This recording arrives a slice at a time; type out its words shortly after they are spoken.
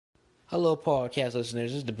Hello, podcast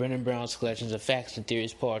listeners. This is the Brendan Brown's Collections of Facts and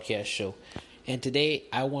Theories podcast show. And today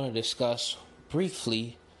I want to discuss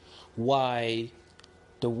briefly why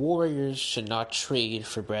the Warriors should not trade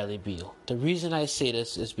for Bradley Beal. The reason I say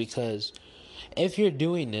this is because if you're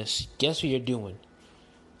doing this, guess what you're doing?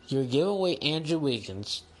 You're giving away Andrew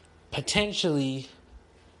Wiggins, potentially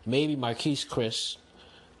maybe Marquise Chris,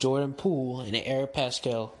 Jordan Poole, and Eric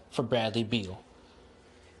Pascal for Bradley Beal.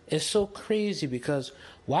 It's so crazy because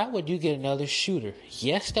why would you get another shooter?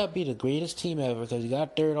 Yes, that'd be the greatest team ever because you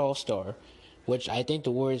got third All-Star, which I think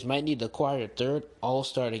the Warriors might need to acquire a third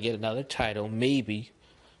All-Star to get another title, maybe,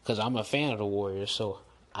 because I'm a fan of the Warriors, so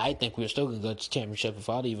I think we're still going to go to the championship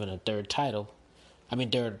without even a third title.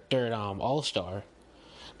 Third All-Star.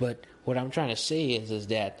 But what I'm trying to say is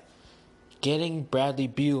that getting Bradley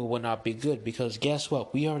Beal would not be good because guess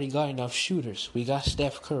what? We already got enough shooters. We got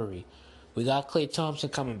Steph Curry. We got Klay Thompson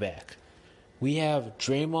coming back. We have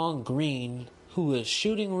Draymond Green, who is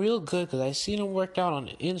shooting real good because I seen him work out on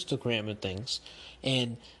Instagram and things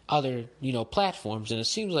and other, platforms. And it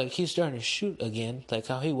seems like he's starting to shoot again, like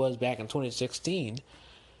how he was back in 2016.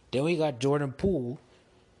 Then we got Jordan Poole.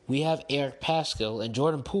 We have Eric Pascal. And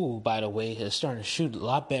Jordan Poole, by the way, is starting to shoot a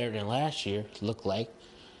lot better than last year, looked like.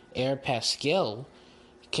 Eric Pascal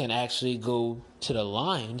can actually go to the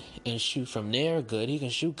line and shoot from there good. He can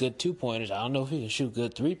shoot good 2-pointers. I don't know if he can shoot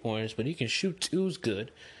good 3-pointers, but he can shoot twos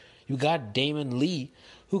good. You got Damon Lee,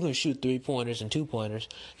 who can shoot 3-pointers and 2-pointers.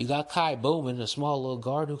 You got Kai Bowman, a small little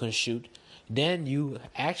guard who can shoot. Then you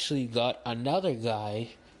actually got another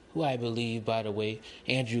guy, who I believe, by the way,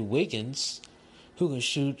 Andrew Wiggins, who can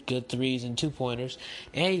shoot good 3s and 2-pointers.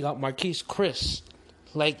 And you got Marquise Chris.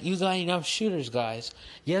 You got enough shooters, guys.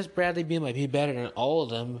 Yes, Bradley Beal might be better than all of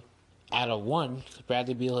them out of one.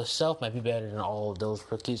 Bradley Beal himself might be better than all of those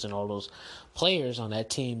rookies and all those players on that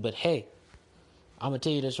team. But hey, I'm going to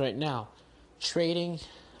tell you this right now. Trading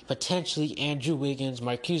potentially Andrew Wiggins,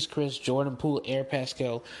 Marquise Chris, Jordan Poole, Eric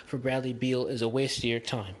Pascal for Bradley Beal is a waste of your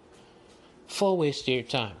time. Full waste of your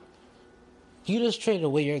time. You just traded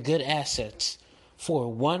away your good assets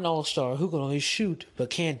for one all-star who can only shoot but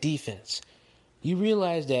can't defense. You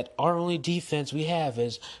realize that our only defense we have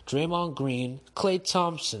is Draymond Green, Klay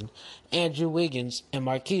Thompson, Andrew Wiggins, and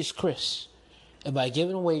Marquise Chris. And by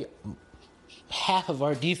giving away half of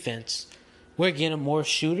our defense, we're getting more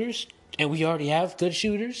shooters, and we already have good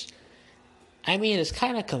shooters. I mean, it's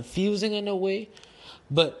kind of confusing in a way,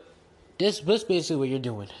 but this basically what you're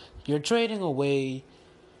doing. You're trading away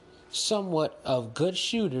somewhat of good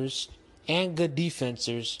shooters and good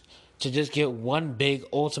defenders to just get one big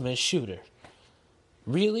ultimate shooter.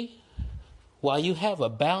 Really? While you have a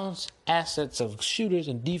balanced assets of shooters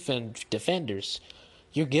and defenders,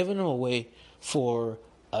 you're giving them away for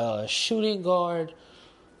a shooting guard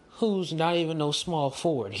who's not even no small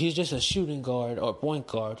forward. He's just a shooting guard or point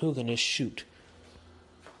guard who can just shoot.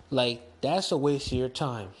 That's a waste of your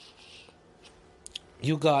time.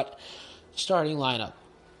 You got starting lineup.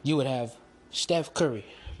 You would have Steph Curry,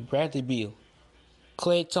 Bradley Beal,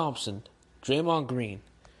 Klay Thompson, Draymond Green,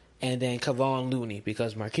 and then Kevon Looney,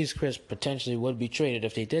 because Marquise Chris potentially would be traded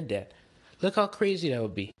if they did that. Look how crazy that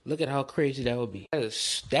would be. Look at how crazy that would be.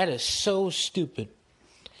 That is so stupid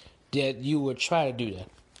that you would try to do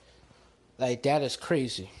that. That is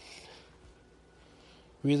crazy.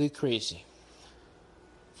 Really crazy.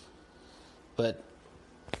 But,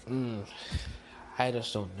 I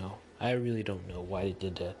just don't know. I really don't know why they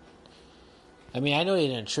did that. I mean, I know they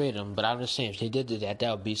didn't trade him, but I'm just saying, if they did that,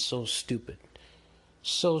 that would be so stupid.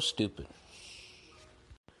 So stupid.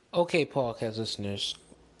 Okay, podcast listeners,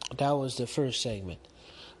 that was the first segment.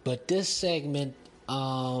 But this segment,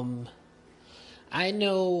 I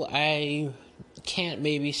know I can't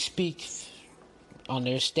maybe speak on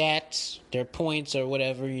their stats, their points, or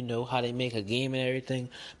whatever, how they make a game and everything.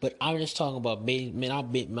 But I'm just talking about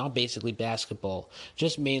not basically basketball,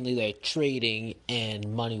 just mainly trading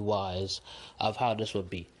and money-wise of how this would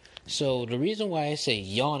be. So the reason why I say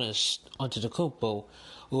Giannis Antetokounmpo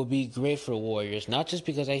will be great for Warriors, not just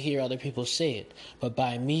because I hear other people say it, but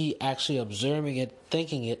by me actually observing it,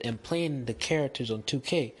 thinking it, and playing the characters on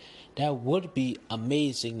 2K, that would be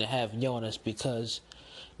amazing to have Giannis because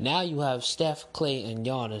now you have Steph, Klay, and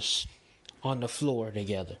Giannis on the floor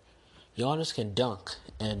together. Giannis can dunk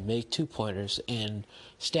and make 2-pointers, and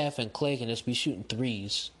Steph and Klay can just be shooting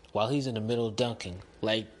 3s while he's in the middle dunking.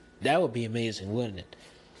 That would be amazing, wouldn't it?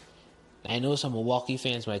 I know some Milwaukee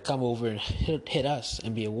fans might come over and hit us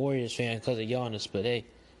and be a Warriors fan because of Giannis, but hey,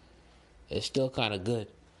 it's still kind of good.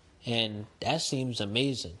 And that seems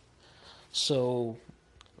amazing. So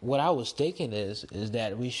what I was thinking is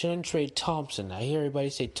that we shouldn't trade Thompson. I hear everybody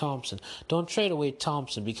say Thompson. Don't trade away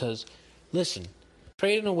Thompson because, listen,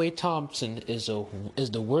 trading away Thompson is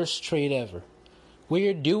the worst trade ever. What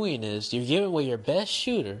you're doing is you're giving away your best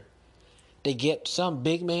shooter to get some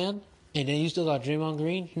big man, and then you still got Draymond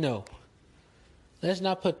Green? No. Let's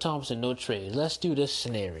not put Thompson in no trade. Let's do this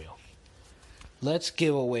scenario. Let's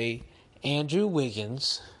give away Andrew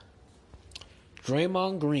Wiggins,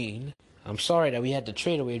 Draymond Green. I'm sorry that we had to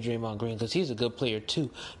trade away Draymond Green because he's a good player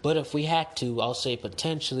too. But if we had to, I'll say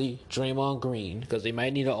potentially Draymond Green because they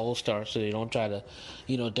might need an all-star so they don't try to,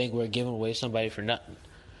 think we're giving away somebody for nothing.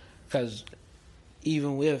 Because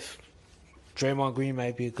even with Draymond Green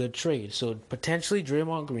might be a good trade. So potentially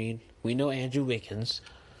Draymond Green. We know Andrew Wiggins.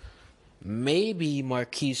 Maybe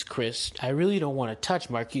Marquise Chris. I really don't want to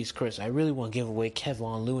touch Marquise Chris. I really want to give away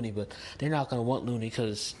Kevon Looney, but they're not going to want Looney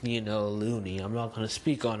because, Looney. I'm not going to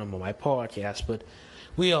speak on him on my podcast, but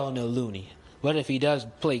we all know Looney. But if he does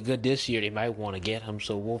play good this year, they might want to get him.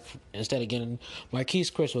 So instead of getting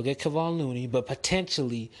Marquise Chris, we'll get Kevon Looney. But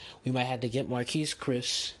potentially, we might have to get Marquise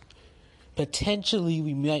Chris. Potentially,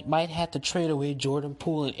 we might have to trade away Jordan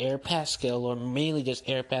Poole and Eric Pascal, or mainly just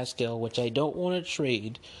Eric Pascal, which I don't want to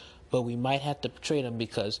trade. But we might have to trade him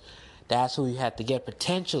because that's who we have to get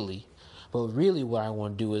potentially. But really what I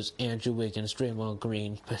want to do is Andrew Wiggins, Draymond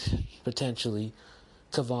Green, potentially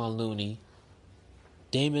Kevon Looney,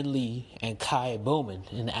 Damon Lee, and Kai Bowman,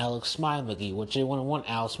 and Alex Smile-McGee, which they want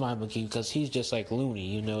Alex Smile-McGee because he's just like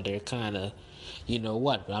Looney. They're kind of,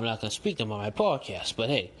 but I'm not going to speak to him on my podcast. But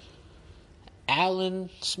hey, Alan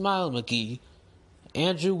Smile-McGee,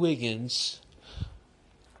 Andrew Wiggins,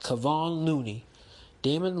 Kevon Looney,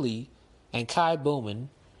 Damon Lee, and Kai Bowman,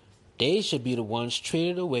 they should be the ones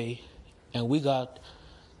traded away, and we got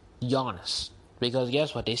Giannis. Because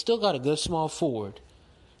guess what? They still got a good small forward.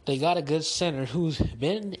 They got a good center who's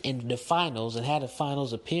been in the finals and had a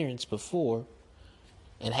finals appearance before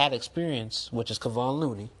and had experience, which is Kevon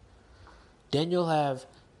Looney. Then you'll have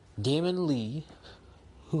Damon Lee,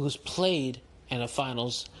 who's played in a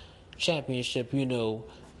finals championship,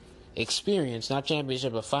 experience, not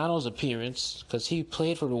championship, but finals appearance, because he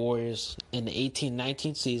played for the Warriors in the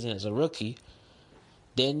 18-19 season as a rookie.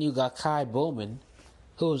 Then you got Kai Bowman,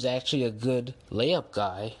 who is actually a good layup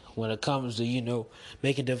guy when it comes to,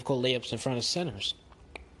 making difficult layups in front of centers.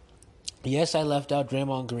 Yes, I left out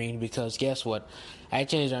Draymond Green because guess what? I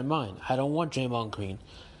changed my mind. I don't want Draymond Green.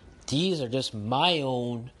 These are just my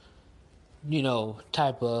own,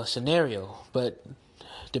 type of scenario, but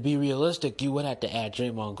to be realistic, you would have to add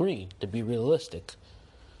Draymond Green to be realistic.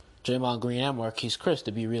 Draymond Green and Marquise Chris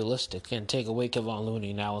to be realistic. And take away Kevon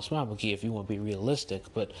Looney and Alex Smile-McGee if you want to be realistic.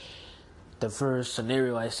 But the first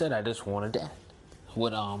scenario I said, I just wanted that.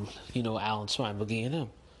 With, Alan Smile-McGee and him.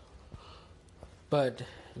 But,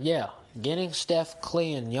 yeah, getting Steph,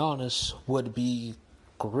 Clay, and Giannis would be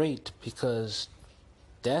great because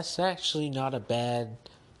that's actually not a bad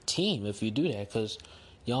team if you do that because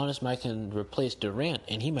Giannis might can replace Durant,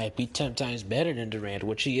 and he might be 10 times better than Durant,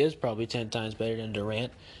 which he is probably 10 times better than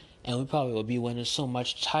Durant, and we probably will be winning so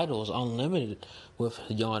much titles, unlimited, with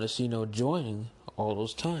Giannis, joining all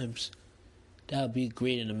those times. That would be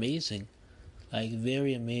great and amazing. Like,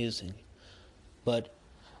 very amazing. But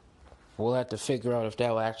we'll have to figure out if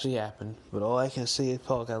that will actually happen. But all I can say,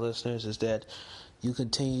 podcast listeners, is that you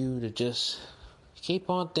continue to just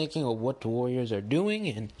keep on thinking of what the Warriors are doing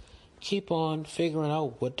and keep on figuring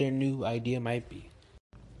out what their new idea might be.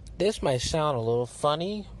 This might sound a little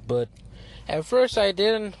funny, but at first I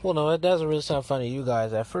didn't. Well, no, it doesn't really sound funny to you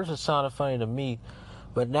guys. At first it sounded funny to me,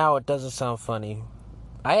 but now it doesn't sound funny.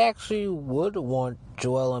 I actually would want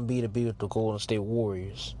Joel Embiid to be with the Golden State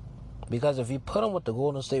Warriors. Because if you put him with the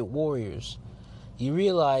Golden State Warriors, you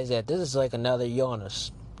realize that this is like another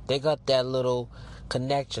Giannis. They got that little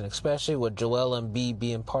connection, especially with Joel Embiid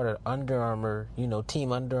being part of Under Armour,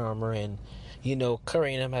 Team Under Armour, and,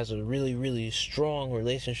 Curry and him has a really, really strong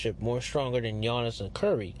relationship, more stronger than Giannis and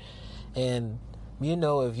Curry. And,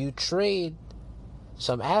 if you trade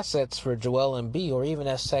some assets for Joel Embiid, or even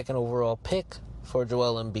that second overall pick for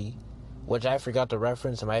Joel Embiid, which I forgot to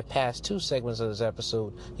reference in my past 2 segments of this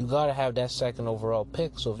episode, you got to have that second overall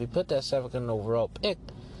pick. So if you put that second overall pick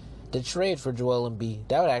to trade for Joel Embiid,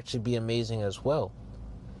 that would actually be amazing as well.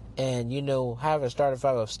 And, have a starting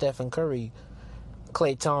five of Stephen Curry,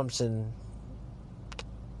 Klay Thompson,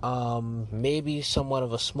 maybe somewhat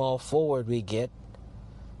of a small forward we get.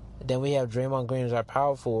 Then we have Draymond Green as our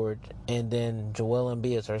power forward, and then Joel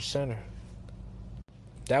Embiid as our center.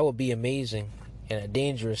 That would be amazing and a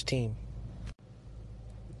dangerous team.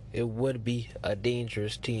 It would be a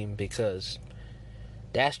dangerous team because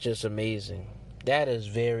that's just amazing. That is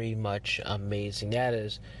very much amazing. That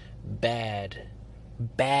is bad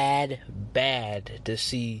to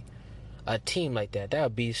see a team like that. That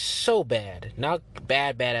would be so bad. Not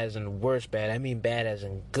bad as in worse bad. I mean bad as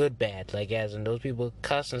in good bad. Like as in those people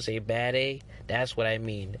cuss and say bad A. That's what I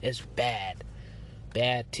mean. It's bad.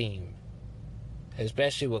 Bad team.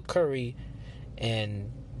 Especially with Curry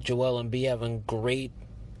and Joel Embiid having great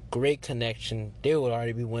connection. They would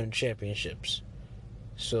already be winning championships.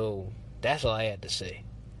 So that's all I had to say.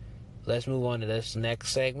 Let's move on to this next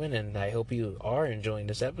segment, and I hope you are enjoying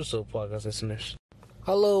this episode, podcast listeners.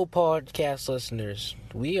 Hello, podcast listeners.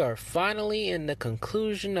 We are finally in the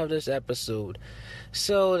conclusion of this episode.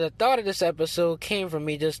 So, the thought of this episode came from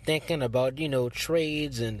me just thinking about,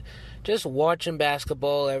 trades and just watching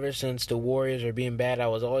basketball ever since the Warriors are being bad. I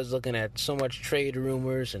was always looking at so much trade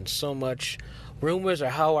rumors and so much rumors of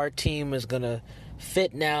how our team is going to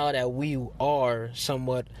fit now that we are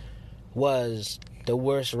was the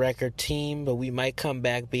worst record team, but we might come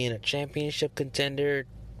back being a championship contender,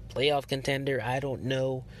 playoff contender. I don't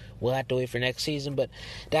know. We'll have to wait for next season. But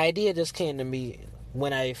the idea just came to me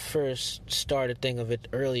when I first started thinking of it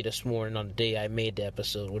early this morning on the day I made the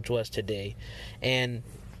episode, which was today. And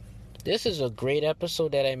this is a great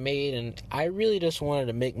episode that I made, and I really just wanted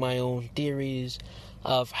to make my own theories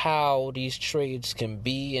of how these trades can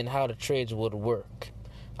be and how the trades would work.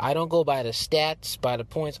 I don't go by the stats, by the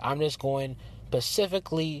points. I'm just going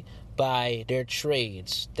specifically by their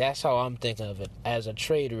trades. That's how I'm thinking of it, as a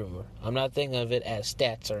trade rumor. I'm not thinking of it as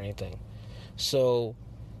stats or anything. So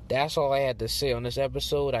that's all I had to say on this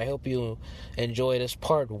episode. I hope you enjoy this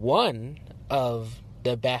part 1 of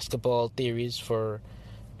the basketball trade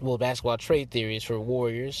theories for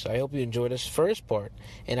Warriors. I hope you enjoy this first part,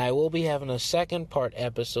 and I will be having a second part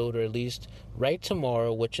episode released right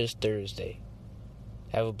tomorrow, which is Thursday.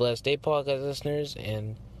 Have a blessed day, podcast listeners,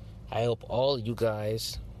 and I hope all you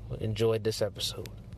guys enjoyed this episode.